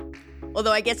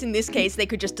Although I guess in this case, they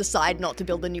could just decide not to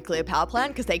build a nuclear power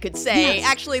plant because they could say,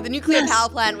 actually, the nuclear power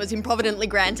plant was improvidently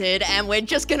granted and we're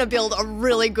just going to build a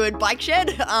really good bike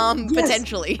shed,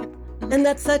 potentially. And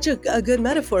that's such a good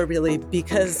metaphor, really,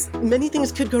 because many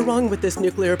things could go wrong with this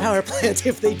nuclear power plant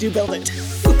if they do build it.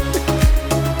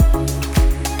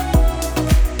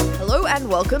 Hello and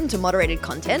welcome to Moderated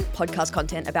Content, podcast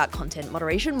content about content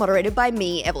moderation, moderated by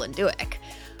me, Evelyn Dueck.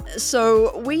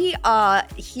 So we are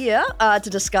here to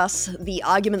discuss the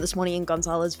argument this morning in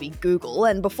Gonzalez v. Google.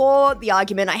 And before the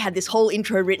argument, I had this whole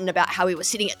intro written about how we were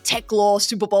sitting at Tech Law,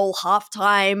 Superbowl,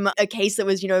 halftime, a case that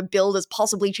was, billed as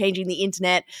possibly changing the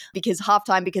internet because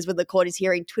when the court is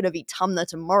hearing Twitter v. Tumblr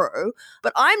tomorrow.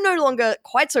 But I'm no longer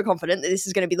quite so confident that this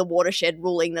is going to be the watershed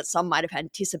ruling that some might have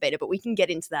anticipated, but we can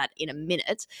get into that in a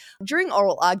minute. During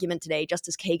oral argument today,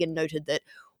 Justice Kagan noted that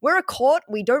we're a court.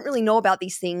 We don't really know about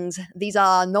these things. These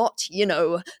are not,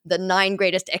 the 9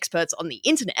 greatest experts on the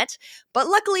internet. But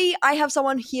luckily, I have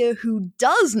someone here who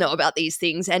does know about these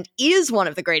things and is one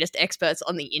of the greatest experts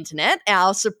on the internet,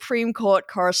 our Supreme Court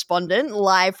correspondent,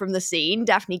 live from the scene,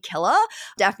 Daphne Keller.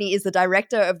 Daphne is the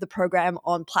director of the program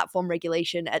on platform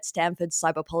regulation at Stanford's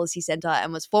Cyber Policy Center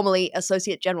and was formerly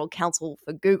Associate General Counsel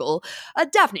for Google.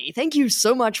 Daphne, thank you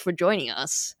so much for joining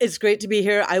us. It's great to be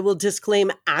here. I will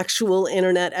disclaim actual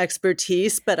internet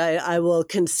expertise, but I will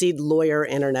concede lawyer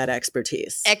internet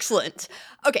expertise. Excellent.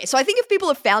 Okay, so I think if people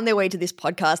have found their way to this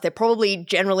podcast, they're probably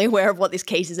generally aware of what this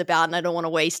case is about, and I don't want to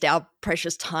waste our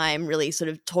precious time really sort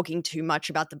of talking too much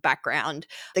about the background.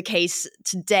 The case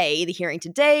today, the hearing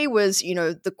today was,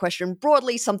 the question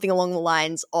broadly something along the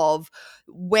lines of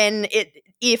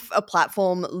if a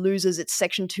platform loses its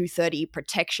Section 230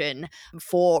 protection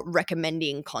for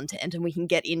recommending content, and we can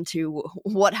get into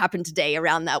what happened today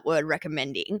around that word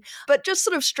recommending. But just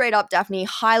sort of straight up, Daphne,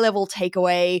 high-level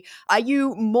takeaway, are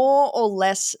you more or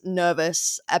less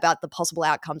nervous about the possible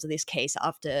outcomes of this case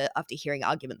after hearing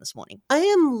argument this morning? I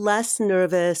am less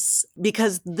nervous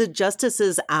because the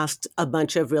justices asked a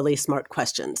bunch of really smart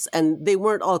questions, and they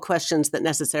weren't all questions that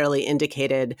necessarily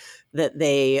indicated that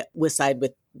they would side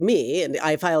with me. And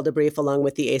I filed a brief along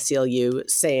with the ACLU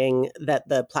saying that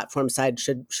the platform side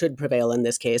should prevail in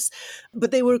this case.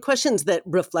 But they were questions that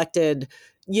reflected,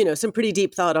 some pretty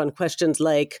deep thought on questions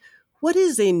like, what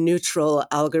is a neutral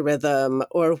algorithm?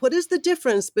 Or what is the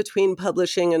difference between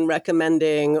publishing and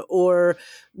recommending? Or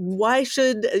why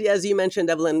should, as you mentioned,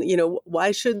 Evelyn,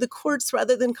 why should the courts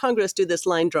rather than Congress do this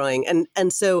line drawing?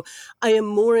 And so I am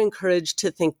more encouraged to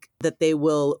think that they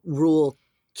will rule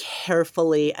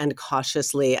carefully and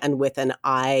cautiously and with an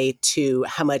eye to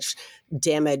how much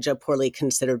damage a poorly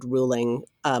considered ruling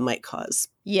might cause.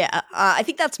 Yeah, I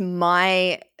think that's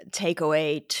my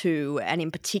takeaway too. And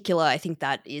in particular, I think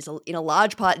that is in a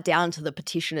large part down to the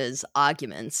petitioner's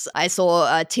arguments. I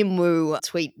saw Tim Wu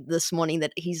tweet this morning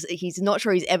that he's not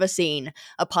sure he's ever seen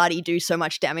a party do so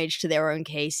much damage to their own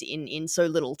case in so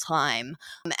little time.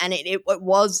 And it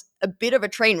was a bit of a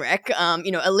train wreck.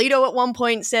 Alito at one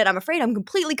point said, "I'm afraid I'm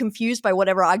completely confused by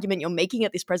whatever argument you're making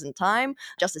at this present time."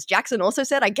 Justice Jackson also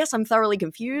said, "I guess I'm thoroughly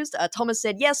confused." Thomas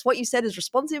said, "Yes, what you said is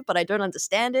responsive, but I don't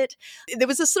understand it." There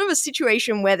was a sort of a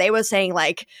situation where they were saying,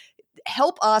 like,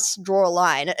 help us draw a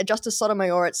line. Justice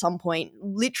Sotomayor at some point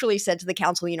literally said to the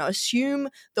council, assume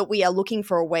that we are looking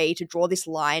for a way to draw this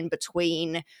line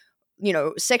between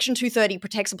Section 230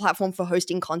 protects a platform for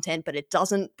hosting content, but it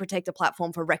doesn't protect a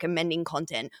platform for recommending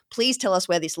content. Please tell us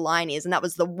where this line is. And that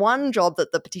was the one job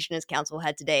that the Petitioners' Council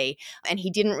had today, and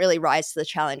he didn't really rise to the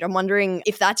challenge. I'm wondering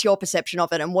if that's your perception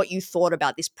of it and what you thought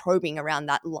about this probing around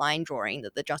that line drawing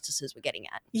that the justices were getting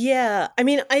at. Yeah,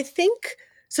 I think...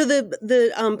 So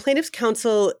the Plaintiffs'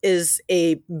 Counsel is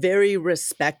a very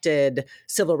respected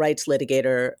civil rights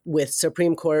litigator with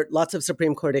lots of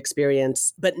Supreme Court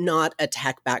experience, but not a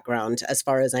tech background, as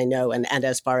far as I know, and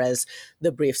as far as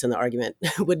the briefs and the argument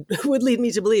would lead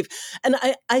me to believe. And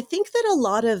I think that a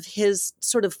lot of his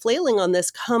sort of flailing on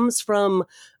this comes from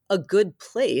a good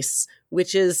place,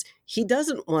 which is he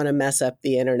doesn't want to mess up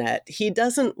the internet. He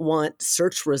doesn't want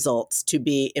search results to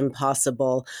be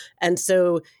impossible. And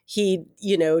so he,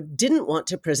 didn't want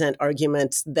to present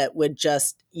arguments that would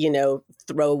just,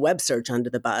 throw web search under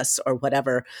the bus or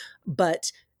whatever.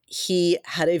 But he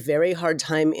had a very hard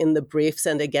time in the briefs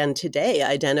and again today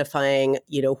identifying,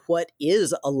 what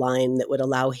is a line that would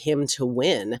allow him to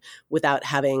win without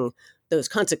having those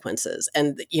consequences.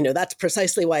 And, that's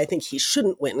precisely why I think he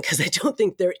shouldn't win, because I don't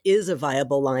think there is a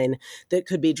viable line that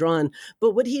could be drawn.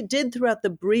 But what he did throughout the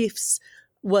briefs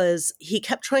was he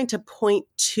kept trying to point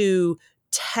to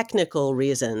technical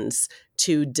reasons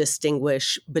to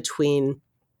distinguish between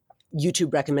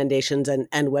YouTube recommendations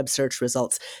and web search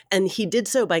results. And he did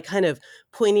so by kind of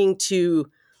pointing to,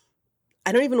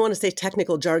 I don't even want to say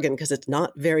technical jargon because it's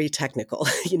not very technical.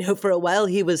 For a while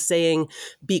he was saying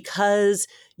because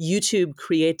YouTube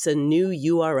creates a new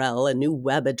URL, a new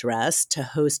web address to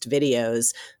host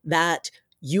videos, that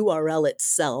URL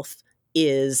itself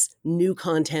is new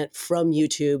content from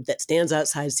YouTube that stands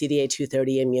outside CDA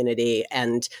 230 immunity,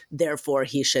 and therefore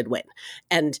he should win.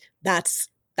 And that's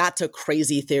a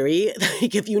crazy theory.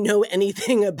 Like if you know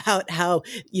anything about how,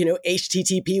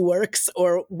 HTTP works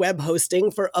or web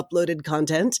hosting for uploaded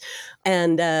content.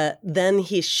 And then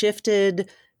he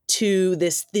shifted to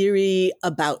this theory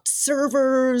about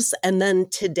servers. And then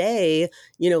today,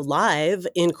 live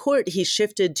in court, he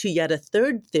shifted to yet a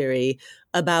third theory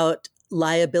about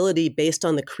liability based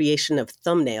on the creation of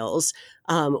thumbnails,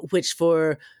 which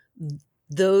for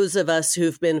those of us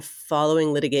who've been following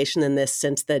litigation in this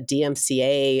since the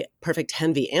DMCA Perfect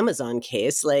Hen v. Amazon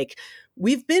case,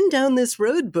 we've been down this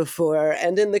road before.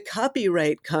 And in the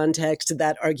copyright context,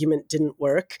 that argument didn't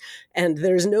work. And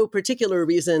there's no particular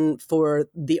reason for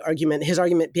the argument, his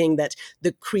argument being that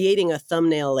the creating a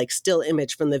thumbnail, still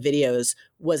image from the videos,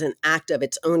 was an act of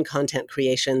its own content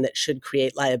creation that should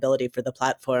create liability for the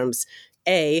platforms.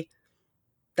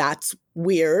 That's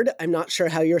weird. I'm not sure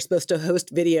how you're supposed to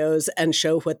host videos and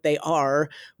show what they are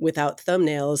without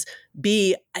thumbnails.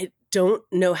 B, I don't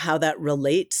know how that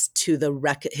relates to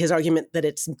his argument that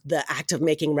it's the act of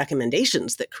making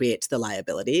recommendations that creates the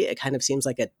liability. It kind of seems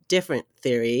like a different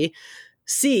theory.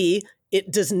 C, it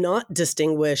does not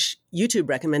distinguish YouTube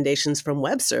recommendations from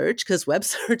web search because web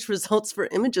search results for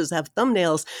images have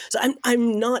thumbnails. So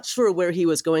I'm not sure where he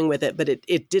was going with it, but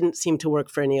it didn't seem to work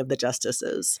for any of the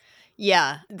justices.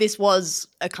 Yeah, this was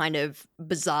a kind of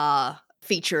bizarre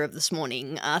feature of this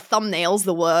morning. Thumbnails,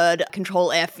 the word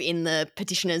Control F in the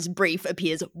petitioner's brief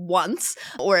appears once,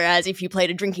 whereas if you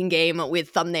played a drinking game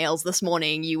with thumbnails this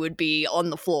morning, you would be on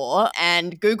the floor.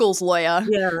 And Google's lawyer...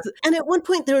 Yeah. And at one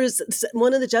point, there was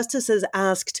one of the justices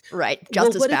asked... Right,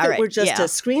 Justice what Barrett. If it were just a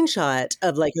screenshot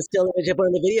of a still image of one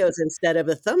of the videos instead of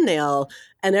a thumbnail?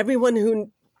 And everyone who...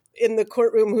 in the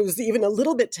courtroom who's even a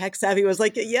little bit tech savvy was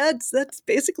like, yeah, that's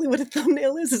basically what a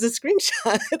thumbnail is a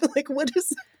screenshot.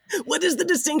 What is the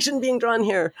distinction being drawn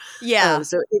here? Yeah.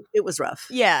 So it was rough.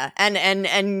 Yeah.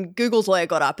 And Google's lawyer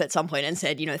got up at some point and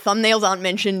said, thumbnails aren't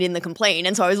mentioned in the complaint.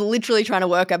 And so I was literally trying to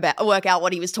work out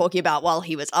what he was talking about while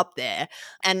he was up there.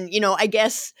 And, I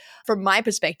guess from my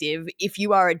perspective, if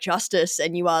you are a justice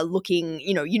and you are looking,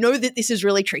 that this is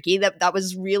really tricky, that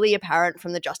was really apparent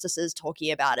from the justices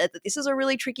talking about it, that this is a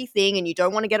really tricky thing and you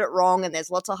don't want to get it wrong. And there's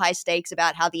lots of high stakes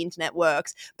about how the internet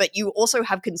works, but you also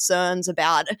have concerns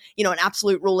about, an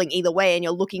absolute ruling either way, and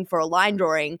you're looking for a line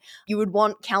drawing. You would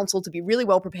want counsel to be really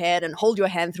well prepared and hold your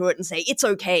hand through it and say, it's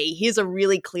okay, here's a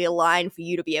really clear line for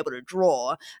you to be able to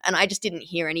draw. And I just didn't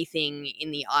hear anything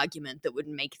in the argument that would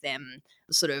make them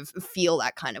sort of feel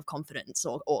that kind of confidence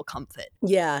or comfort.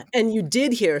 Yeah. And you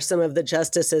did hear some of the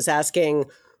justices asking,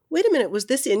 wait a minute, was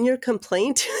this in your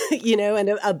complaint?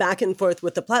 And a back and forth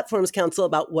with the platforms council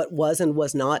about what was and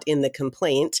was not in the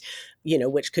complaint,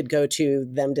 which could go to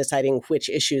them deciding which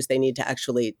issues they need to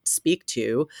actually speak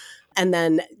to. And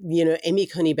then, Amy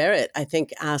Coney Barrett, I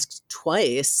think, asked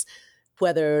twice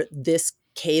whether this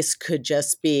case could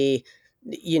just be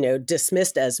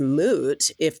dismissed as moot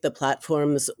if the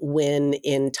platforms win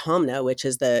in Tomna, which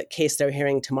is the case they're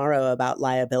hearing tomorrow about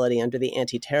liability under the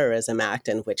Anti-Terrorism Act,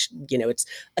 in which, it's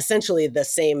essentially the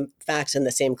same facts and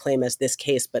the same claim as this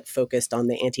case, but focused on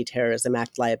the Anti-Terrorism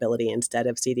Act liability instead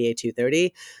of CDA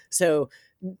 230. So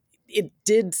it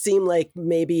did seem like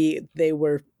maybe they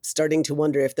were starting to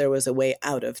wonder if there was a way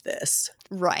out of this.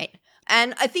 Right.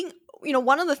 And I think,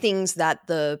 one of the things that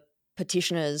the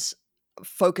petitioners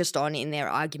focused on in their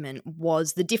argument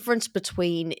was the difference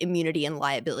between immunity and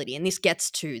liability. And this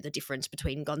gets to the difference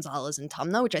between Gonzalez and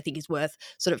Tumna, which I think is worth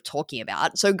sort of talking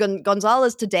about. So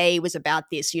Gonzalez today was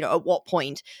about this, at what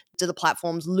point do the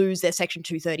platforms lose their Section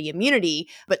 230 immunity?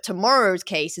 But tomorrow's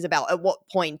case is about at what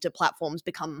point do platforms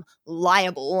become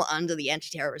liable under the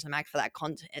Anti-Terrorism Act for that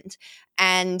content.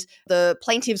 And the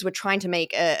plaintiffs were trying to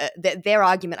make their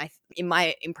argument, in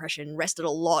my impression, rested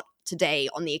a lot today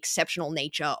on the exceptional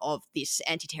nature of this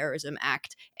Anti-Terrorism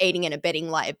Act aiding and abetting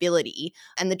liability.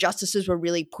 And the justices were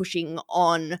really pushing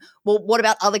on, well, what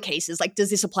about other cases?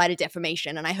 Does this apply to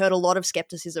defamation? And I heard a lot of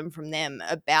skepticism from them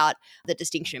about the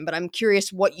distinction. But I'm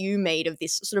curious what you made of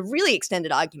this sort of really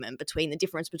extended argument between the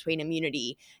difference between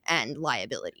immunity and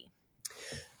liability.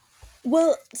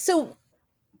 Well, so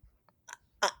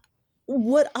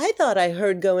what I thought I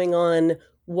heard going on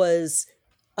was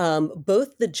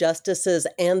both the justices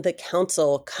and the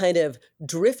counsel kind of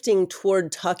drifting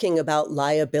toward talking about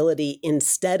liability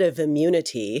instead of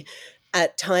immunity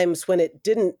at times when it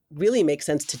didn't really make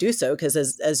sense to do so, because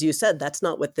as you said, that's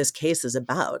not what this case is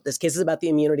about. This case is about the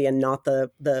immunity and not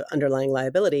the underlying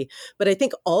liability. But I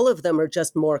think all of them are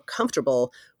just more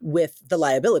comfortable with the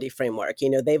liability framework. You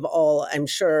know, they've all, I'm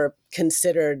sure,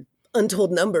 considered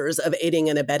untold numbers of aiding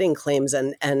and abetting claims,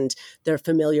 and they're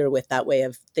familiar with that way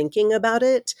of thinking about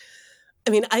it.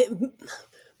 I mean,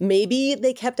 maybe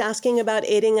they kept asking about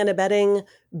aiding and abetting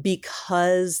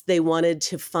because they wanted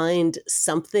to find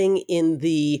something in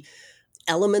the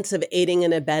elements of aiding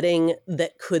and abetting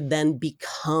that could then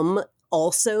become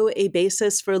also a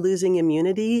basis for losing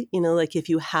immunity. You know, like if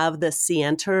you have the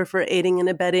scienter for aiding and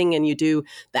abetting and you do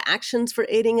the actions for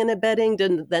aiding and abetting,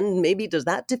 then maybe does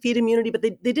that defeat immunity? But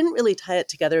they didn't really tie it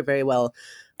together very well.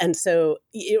 And so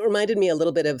it reminded me a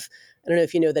little bit of, I don't know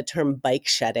if you know the term bike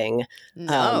shedding.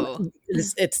 No.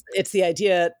 It's the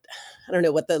idea, I don't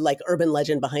know what the like urban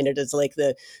legend behind it is, like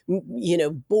the, you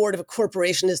know, board of a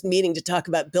corporation is meeting to talk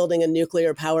about building a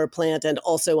nuclear power plant. And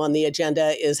also on the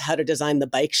agenda is how to design the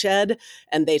bike shed.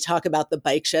 And they talk about the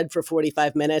bike shed for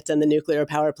 45 minutes and the nuclear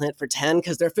power plant for 10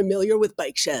 because they're familiar with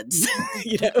bike sheds.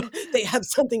 You know, they have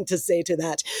something to say to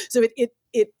that. So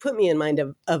it put me in mind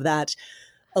of that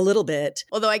a little bit.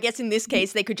 Although I guess in this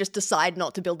case, they could just decide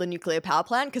not to build a nuclear power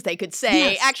plant because they could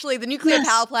say, Yes. actually, the nuclear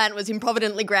power plant was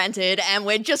improvidently granted and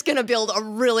we're just going to build a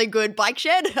really good bike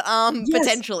shed,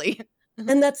 potentially.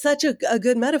 And that's such a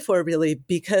good metaphor, really,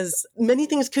 because many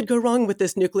things could go wrong with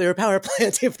this nuclear power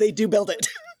plant if they do build it.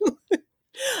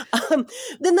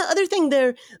 Then the other thing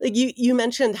there, like you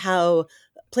mentioned how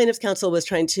plaintiff's counsel was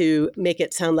trying to make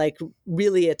it sound like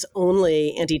really it's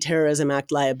only Anti-Terrorism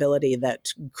Act liability that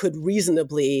could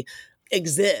reasonably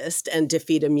exist and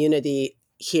defeat immunity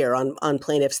here on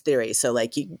plaintiff's theory. So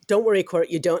like, you don't worry, court,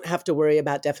 you don't have to worry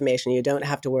about defamation. You don't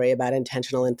have to worry about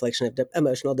intentional infliction of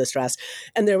emotional distress.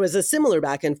 And there was a similar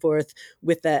back and forth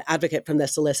with the advocate from the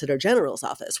Solicitor General's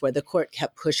office, where the court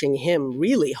kept pushing him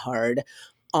really hard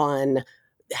on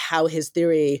how his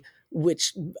theory,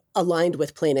 which aligned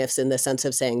with plaintiffs in the sense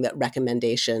of saying that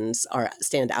recommendations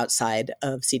stand outside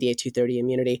of CDA 230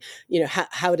 immunity. You know,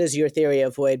 how does your theory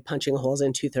avoid punching holes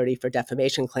in 230 for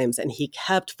defamation claims? And he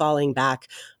kept falling back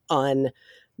on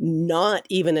not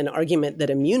even an argument that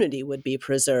immunity would be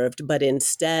preserved, but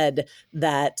instead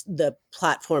that the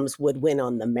platforms would win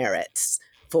on the merits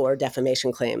for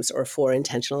defamation claims or for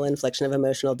intentional infliction of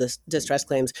emotional distress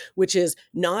claims, which is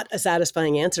not a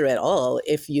satisfying answer at all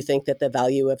if you think that the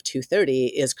value of 230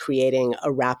 is creating a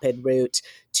rapid route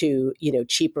to, you know,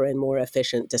 cheaper and more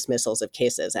efficient dismissals of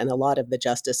cases. And a lot of the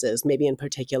justices, maybe in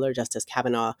particular Justice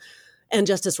Kavanaugh and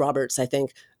Justice Roberts, I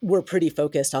think, were pretty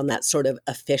focused on that sort of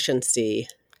efficiency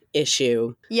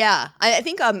issue. Yeah, I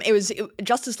think it was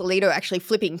Justice Alito actually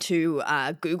flipping to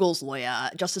Google's lawyer.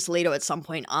 Justice Alito at some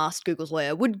point asked Google's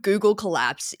lawyer, would Google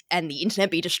collapse and the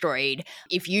internet be destroyed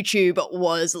if YouTube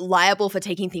was liable for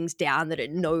taking things down that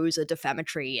it knows are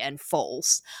defamatory and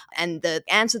false? And the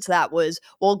answer to that was,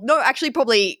 well, no, actually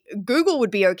probably Google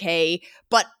would be okay,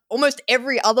 but almost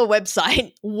every other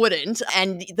website wouldn't.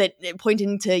 And that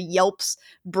pointing to Yelp's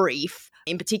brief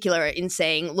in particular in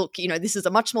saying, look, you know, this is a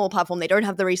much smaller platform. They don't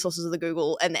have the resources of the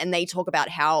Google, and they talk about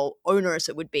how onerous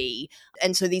it would be.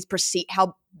 And so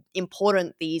how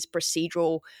important these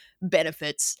procedural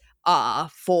benefits are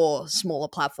for smaller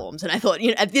platforms. And I thought, you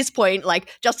know, at this point,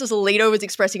 like Justice Alito was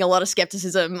expressing a lot of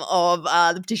skepticism of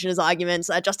the petitioner's arguments.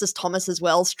 Justice Thomas as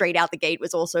well, straight out the gate,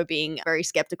 was also being very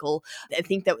skeptical. I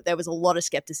think that there was a lot of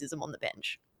skepticism on the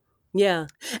bench. Yeah.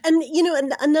 And, you know,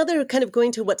 another kind of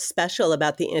going to what's special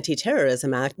about the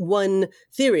Anti-Terrorism Act, one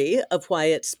theory of why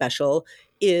it's special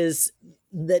is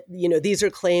that, you know, these are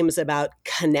claims about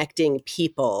connecting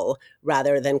people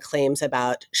rather than claims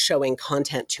about showing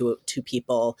content to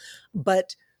people.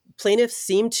 But plaintiffs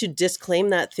seem to disclaim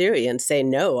that theory and say,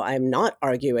 no, I'm not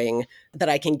arguing that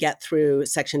I can get through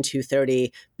Section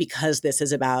 230 because this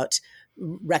is about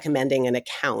recommending an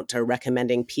account or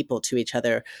recommending people to each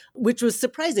other, which was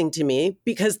surprising to me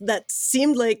because that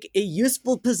seemed like a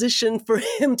useful position for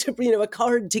him to, you know, a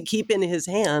card to keep in his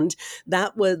hand.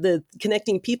 That was the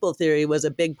connecting people theory was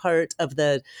a big part of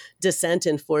the dissent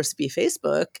in Force v.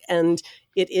 Facebook. And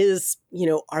it is,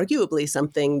 arguably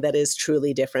something that is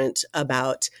truly different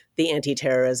about the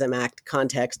Anti-Terrorism Act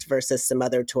context versus some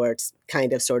other torts,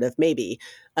 kind of, sort of, maybe.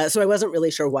 So I wasn't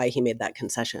really sure why he made that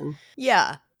concession.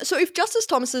 Yeah. So if Justice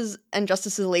Thomas's and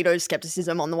Justice Alito's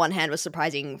skepticism on the one hand was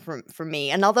surprising from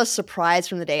me, another surprise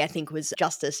from the day, I think, was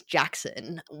Justice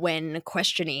Jackson when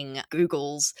questioning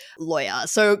Google's lawyer.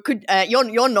 So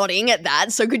you're nodding at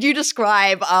that. So could you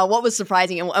describe what was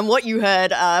surprising and what you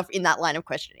heard in that line of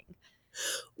questioning?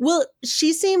 Well,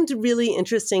 she seemed really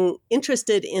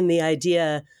interested in the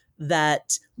idea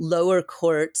that lower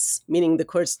courts, meaning the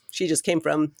courts she just came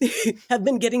from, have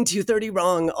been getting 230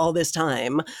 wrong all this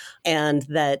time, and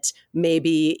that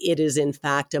maybe it is in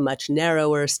fact a much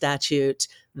narrower statute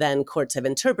than courts have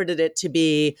interpreted it to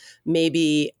be.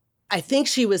 Maybe, I think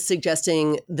she was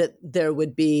suggesting that there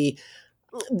would be,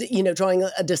 drawing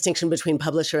a distinction between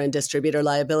publisher and distributor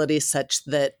liability such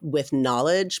that with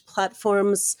knowledge,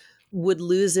 platforms would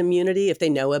lose immunity if they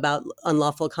know about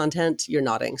unlawful content. You're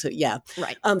nodding. So yeah.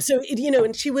 Right.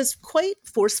 And she was quite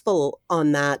forceful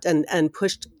on that and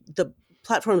pushed the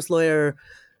platform's lawyer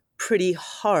pretty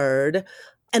hard.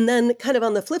 And then kind of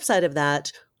on the flip side of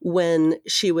that, when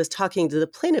she was talking to the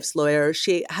plaintiff's lawyer,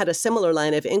 she had a similar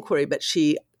line of inquiry, but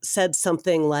she said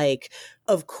something like,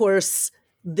 of course,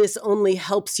 this only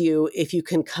helps you if you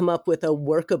can come up with a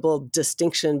workable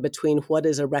distinction between what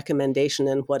is a recommendation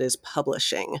and what is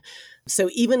publishing. So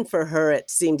even for her, it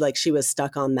seemed like she was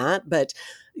stuck on that. But,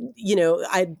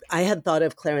 I had thought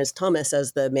of Clarence Thomas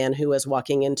as the man who was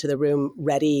walking into the room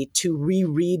ready to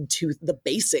reread to the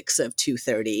basics of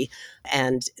 230.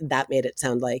 And that made it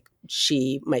sound like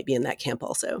she might be in that camp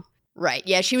also. Right.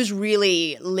 Yeah, she was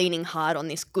really leaning hard on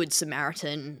this Good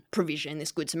Samaritan provision,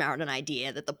 this Good Samaritan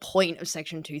idea that the point of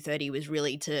Section 230 was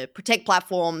really to protect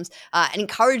platforms and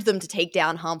encourage them to take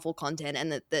down harmful content,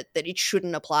 and that it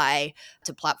shouldn't apply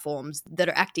to platforms that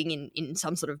are acting in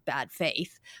some sort of bad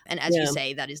faith. And as you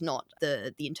say, that is not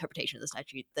the interpretation of the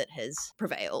statute that has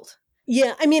prevailed.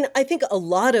 Yeah, I think a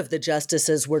lot of the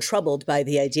justices were troubled by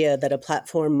the idea that a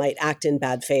platform might act in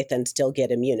bad faith and still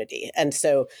get immunity. And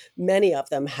so many of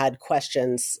them had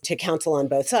questions to counsel on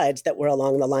both sides that were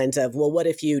along the lines of, well, what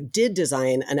if you did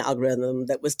design an algorithm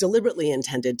that was deliberately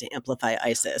intended to amplify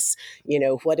ISIS?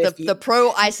 What if the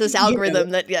pro-ISIS algorithm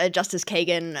that Justice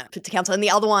Kagan put to counsel? And the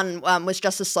other one was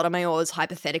Justice Sotomayor's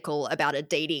hypothetical about a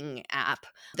dating app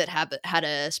that had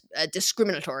a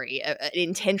discriminatory, an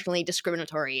intentionally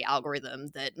discriminatory algorithm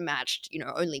that matched,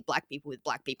 only Black people with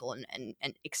Black people and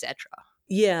et cetera.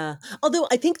 Yeah. Although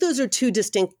I think those are two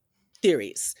distinct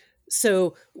theories.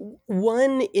 So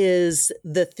one is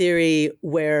the theory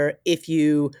where if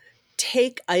you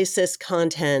take ISIS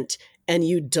content and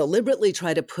you deliberately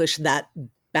try to push that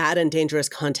bad and dangerous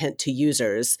content to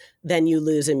users, then you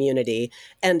lose immunity.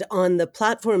 And on the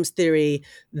platform's theory,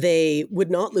 they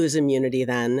would not lose immunity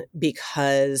then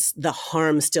because the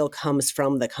harm still comes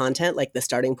from the content, like the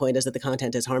starting point is that the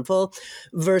content is harmful,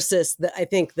 versus I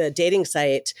think the dating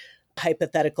site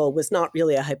hypothetical was not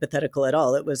really a hypothetical at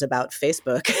all. It was about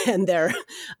Facebook and their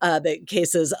the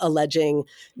cases alleging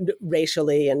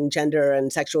racially and gender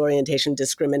and sexual orientation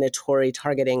discriminatory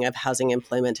targeting of housing,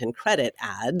 employment, and credit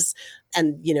ads.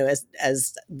 And,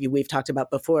 as we've talked about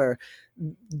before,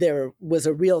 there was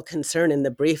a real concern in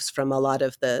the briefs from a lot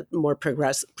of the more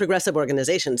progressive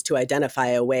organizations to identify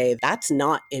a way that's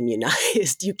not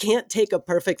immunized. You can't take a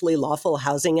perfectly lawful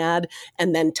housing ad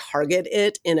and then target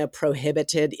it in a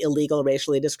prohibited, illegal,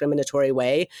 racially discriminatory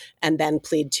way and then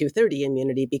plead 230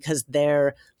 immunity because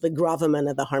the gravamen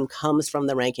of the harm comes from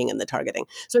the ranking and the targeting.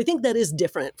 So I think that is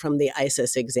different from the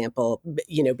ISIS example,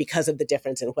 because of the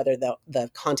difference in whether the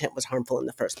content was harmful in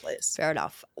the first place. Fair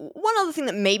enough. One other thing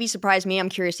that maybe surprised me, I'm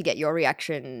curious to get your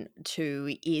reaction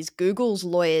to, is Google's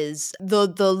lawyers, the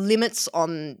limits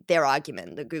on their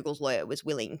argument that Google's lawyer was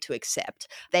willing to accept.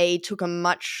 They took a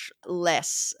much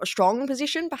less strong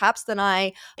position, perhaps, than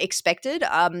I expected.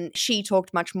 She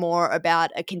talked much more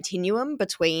about a continuum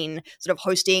between sort of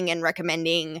hosting and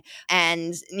recommending.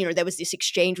 And, there was this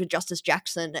exchange with Justice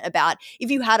Jackson about if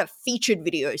you had a featured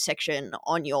video section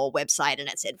on your website and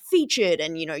it said featured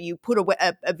and, you put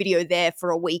a video there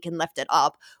for a week and left it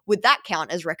up, would that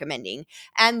count as recommending?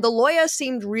 And the lawyer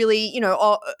seemed really,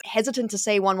 hesitant to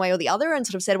say one way or the other and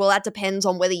sort of said, well, that depends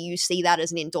on whether you see that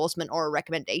as an endorsement or a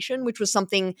recommendation, which was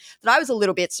something that I was a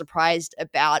little bit surprised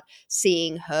about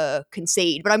seeing her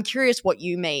concede. But I'm curious what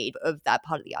you made of that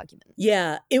part of the argument.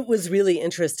 Yeah, it was really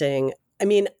interesting.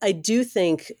 I do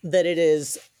think that it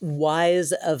is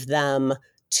wise of them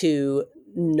to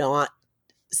not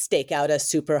stake out a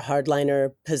super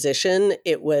hardliner position.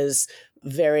 It was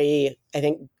very, I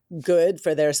think, good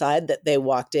for their side that they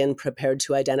walked in prepared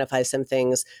to identify some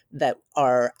things that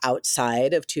are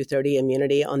outside of 230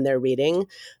 immunity on their reading.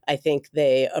 I think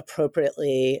they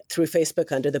appropriately threw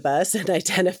Facebook under the bus and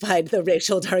identified the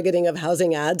racial targeting of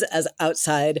housing ads as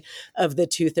outside of the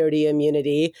 230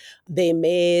 immunity. They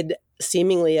made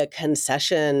seemingly a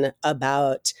concession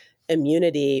about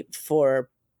immunity for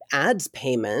ads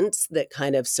payments that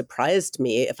kind of surprised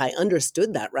me. If I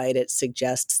understood that right, it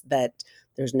suggests that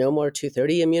there's no more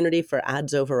 230 immunity for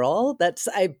ads overall.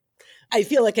 I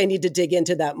feel like I need to dig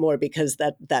into that more because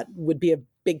that would be a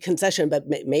big concession, but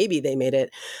maybe they made it.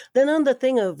 Then on the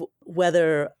thing of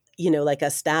whether, like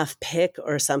a staff pick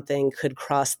or something could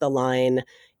cross the line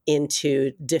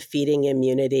into defeating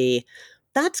immunity,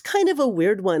 that's kind of a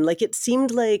weird one. Like it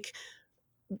seemed like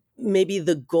maybe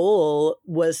the goal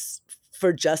was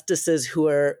for justices who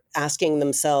are asking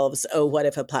themselves, oh, what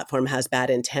if a platform has bad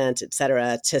intent, et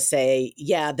cetera, to say,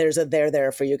 yeah, there's a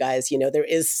there for you guys. There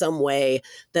is some way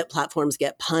that platforms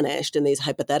get punished in these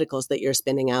hypotheticals that you're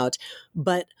spinning out.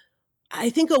 But I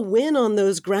think a win on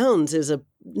those grounds is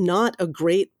not a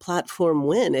great platform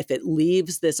win if it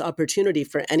leaves this opportunity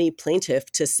for any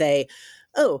plaintiff to say,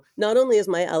 oh, not only is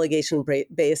my allegation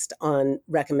based on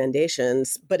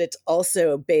recommendations, but it's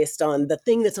also based on the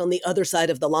thing that's on the other side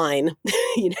of the line,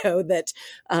 that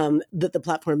the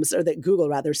platforms, or that Google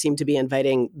rather, seem to be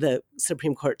inviting the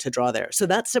Supreme Court to draw there. So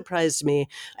that surprised me.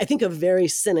 I think a very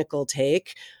cynical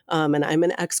take, and I'm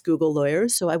an ex-Google lawyer,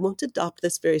 so I won't adopt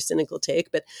this very cynical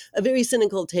take, but a very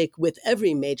cynical take with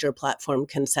every major platform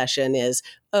concession is,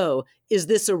 oh, is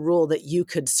this a rule that you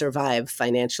could survive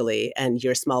financially and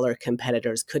your smaller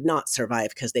competitors could not survive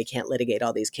because they can't litigate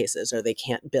all these cases or they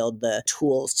can't build the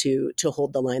tools to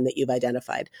hold the line that you've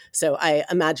identified? So I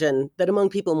imagine that among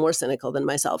people more cynical than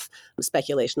myself,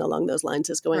 speculation along those lines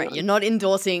is going on. You're not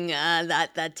endorsing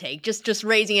that take, just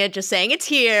raising it, just saying it's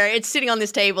here, it's sitting on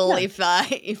this table. Yeah.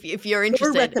 If you're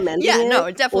interested, or recommending it,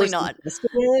 no, definitely not.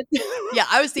 Yeah,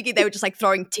 I was thinking they were just like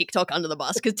throwing TikTok under the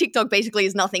bus because TikTok basically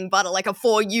is nothing but like a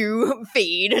For You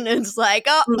feed, and it's like,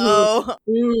 So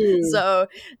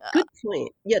good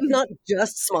point. Yeah, it's not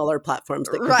just smaller platforms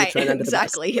that could be thrown under the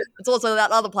bus. It's also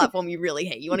that other platform you really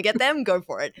hate. You want to get them, go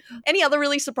for it. Any other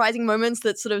really surprising moments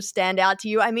that sort of stand out to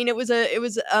you? I mean, it was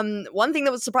one thing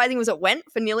that was surprising was it went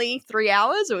for nearly 3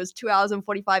 hours. It was 2 hours and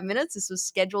 45 minutes. This was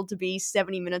scheduled to be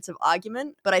 70 minutes of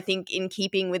argument, but I think in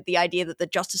keeping with the idea that the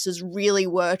justices really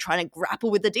were trying to grapple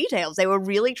with the details, they were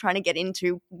really trying to get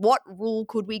into what rule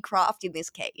could we craft in this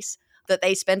case, that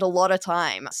they spent a lot of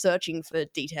time searching for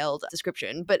detailed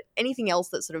description. But anything else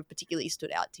that sort of particularly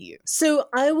stood out to you? So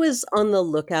I was on the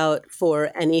lookout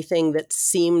for anything that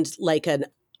seemed like a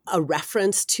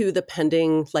reference to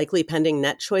the likely pending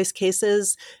net choice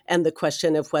cases and the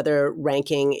question of whether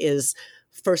ranking is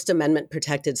First Amendment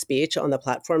protected speech on the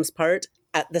platform's part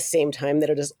at the same time that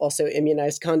it is also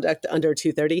immunized conduct under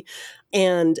 230.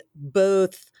 And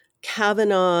both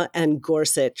Kavanaugh and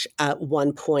Gorsuch at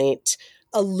one point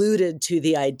alluded to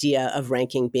the idea of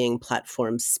ranking being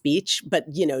platform speech, but,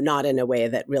 not in a way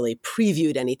that really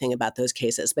previewed anything about those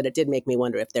cases. But it did make me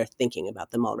wonder if they're thinking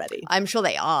about them already. I'm sure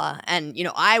they are. And,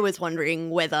 I was wondering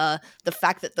whether the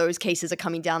fact that those cases are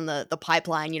coming down the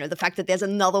pipeline, the fact that there's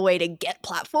another way to get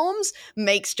platforms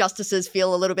makes justices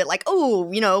feel a little bit like, oh,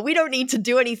 we don't need to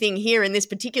do anything here in this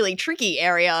particularly tricky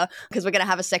area because we're going to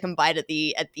have a second bite at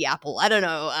the apple. I don't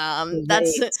know.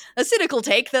 That's a cynical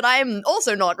take that I'm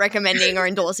also not recommending or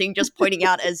endorsing, just pointing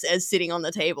out as sitting on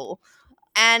the table.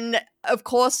 And of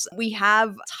course, we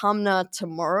have Tumnah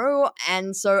tomorrow.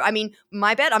 And so, I mean,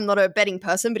 my bet, I'm not a betting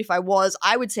person, but if I was,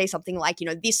 I would say something like,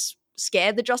 this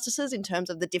scared the justices in terms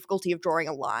of the difficulty of drawing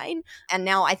a line. And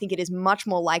now I think it is much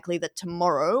more likely that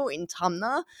tomorrow in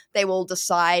Tumnah, they will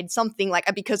decide something like,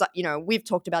 because, we've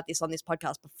talked about this on this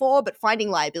podcast before, but finding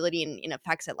liability in a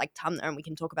fact set like Tumnah, and we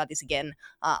can talk about this again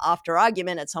after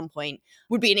argument at some point,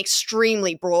 would be an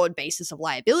extremely broad basis of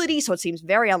liability. So it seems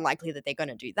very unlikely that they're going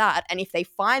to do that. And if they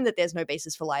find that there's no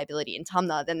basis for liability in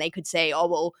Tumnah, then they could say, oh,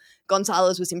 well,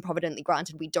 Gonzalez was improvidently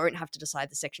granted. We don't have to decide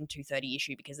the Section 230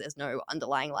 issue because there's no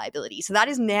underlying liability. So that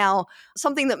is now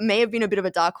something that may have been a bit of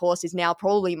a dark horse is now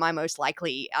probably my most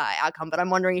likely outcome. But I'm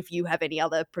wondering if you have any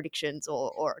other predictions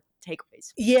or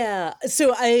takeaways. Yeah.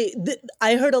 So I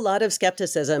heard a lot of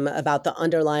skepticism about the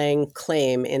underlying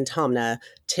claim in Tumnah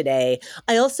today.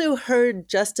 I also heard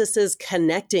justices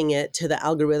connecting it to the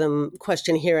algorithm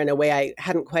question here in a way I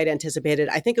hadn't quite anticipated.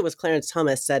 I think it was Clarence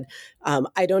Thomas said,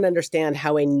 I don't understand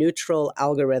how a neutral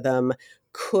algorithm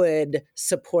could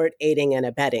support aiding and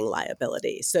abetting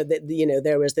liability. So that,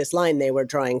 there was this line they were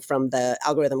drawing from the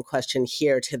algorithm question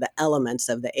here to the elements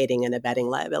of the aiding and abetting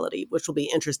liability, which will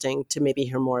be interesting to maybe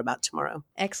hear more about about tomorrow.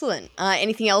 Excellent.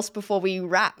 Anything else before we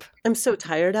wrap? I'm so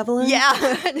tired, Evelyn. Yeah,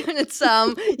 it's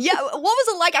yeah. What was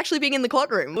it like actually being in the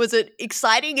courtroom? Was it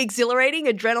exciting, exhilarating,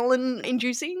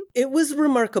 adrenaline-inducing? It was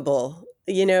remarkable.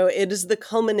 It is the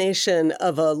culmination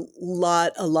of a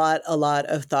lot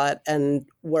of thought and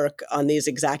work on these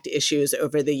exact issues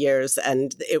over the years.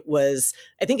 And it was,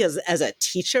 I think, as a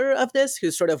teacher of this,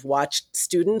 who sort of watched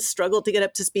students struggle to get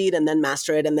up to speed and then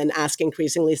master it and then ask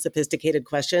increasingly sophisticated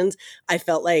questions, I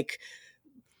felt like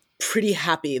pretty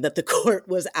happy that the court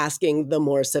was asking the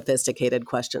more sophisticated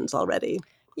questions already.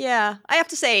 Yeah, I have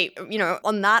to say,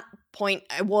 on that point,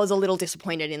 I was a little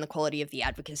disappointed in the quality of the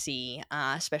advocacy,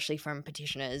 especially from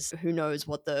petitioners. Who knows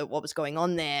what was going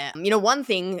on there? One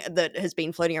thing that has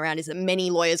been floating around is that many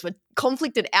lawyers were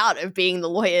conflicted out of being the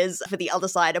lawyers for the other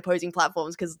side opposing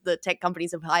platforms because the tech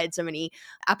companies have hired so many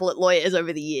appellate lawyers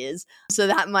over the years. So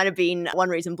that might have been one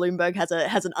reason. Bloomberg has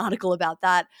an article about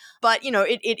that. But,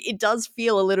 it does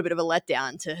feel a little bit of a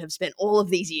letdown to have spent all of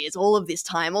these years, all of this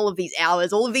time, all of these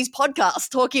hours, all of these podcasts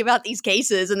talking about these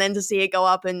cases, and then to see it go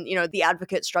up and, the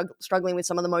advocate struggling with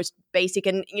some of the most basic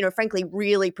and, frankly,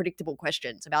 really predictable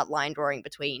questions about line drawing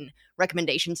between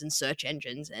recommendations and search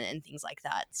engines and things like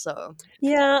that. So,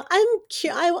 yeah,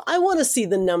 I want to see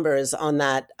the numbers on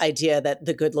that idea that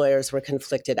the good lawyers were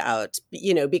conflicted out,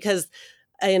 because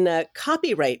in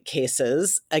copyright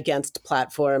cases against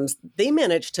platforms, they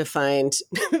managed to find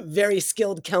very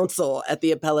skilled counsel at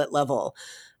the appellate level.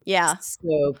 Yeah.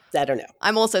 So I don't know.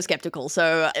 I'm also skeptical.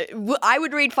 So I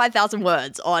would read 5,000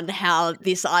 words on how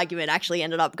this argument actually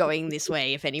ended up going this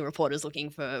way if any reporter's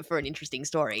looking for an interesting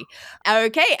story.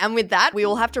 Okay, and with that, we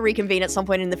will have to reconvene at some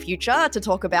point in the future to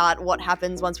talk about what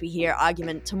happens once we hear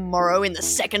argument tomorrow in the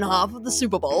second half of the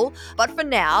Super Bowl. But for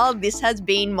now, this has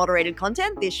been Moderated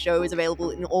Content. This show is available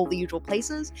in all the usual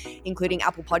places, including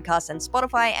Apple Podcasts and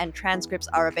Spotify, and transcripts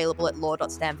are available at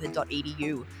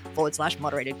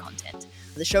law.stanford.edu/moderated content.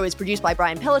 The show is produced by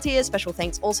Brian Pelletier. Special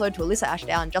thanks also to Alyssa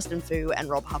Ashdown, Justin Fu, and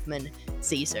Rob Huffman.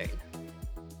 See you soon.